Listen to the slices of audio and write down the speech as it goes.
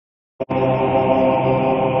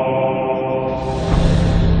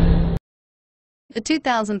The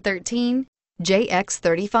 2013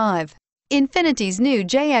 JX35. Infiniti's new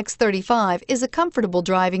JX35 is a comfortable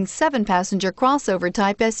driving 7-passenger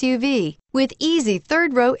crossover-type SUV. With easy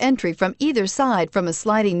third-row entry from either side from a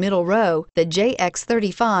sliding middle row, the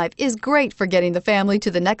JX35 is great for getting the family to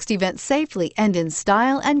the next event safely and in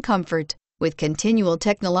style and comfort. With continual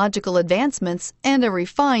technological advancements and a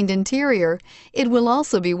refined interior, it will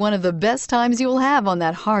also be one of the best times you will have on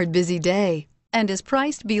that hard, busy day, and is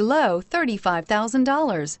priced below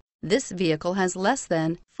 $35,000. This vehicle has less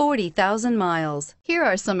than 40,000 miles. Here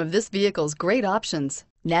are some of this vehicle's great options: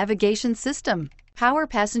 navigation system, power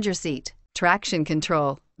passenger seat, traction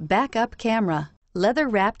control, backup camera,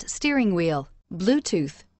 leather-wrapped steering wheel,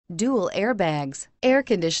 Bluetooth, dual airbags, air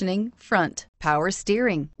conditioning front, power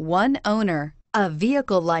steering, one owner. A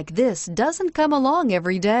vehicle like this doesn't come along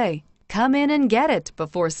every day. Come in and get it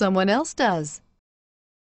before someone else does.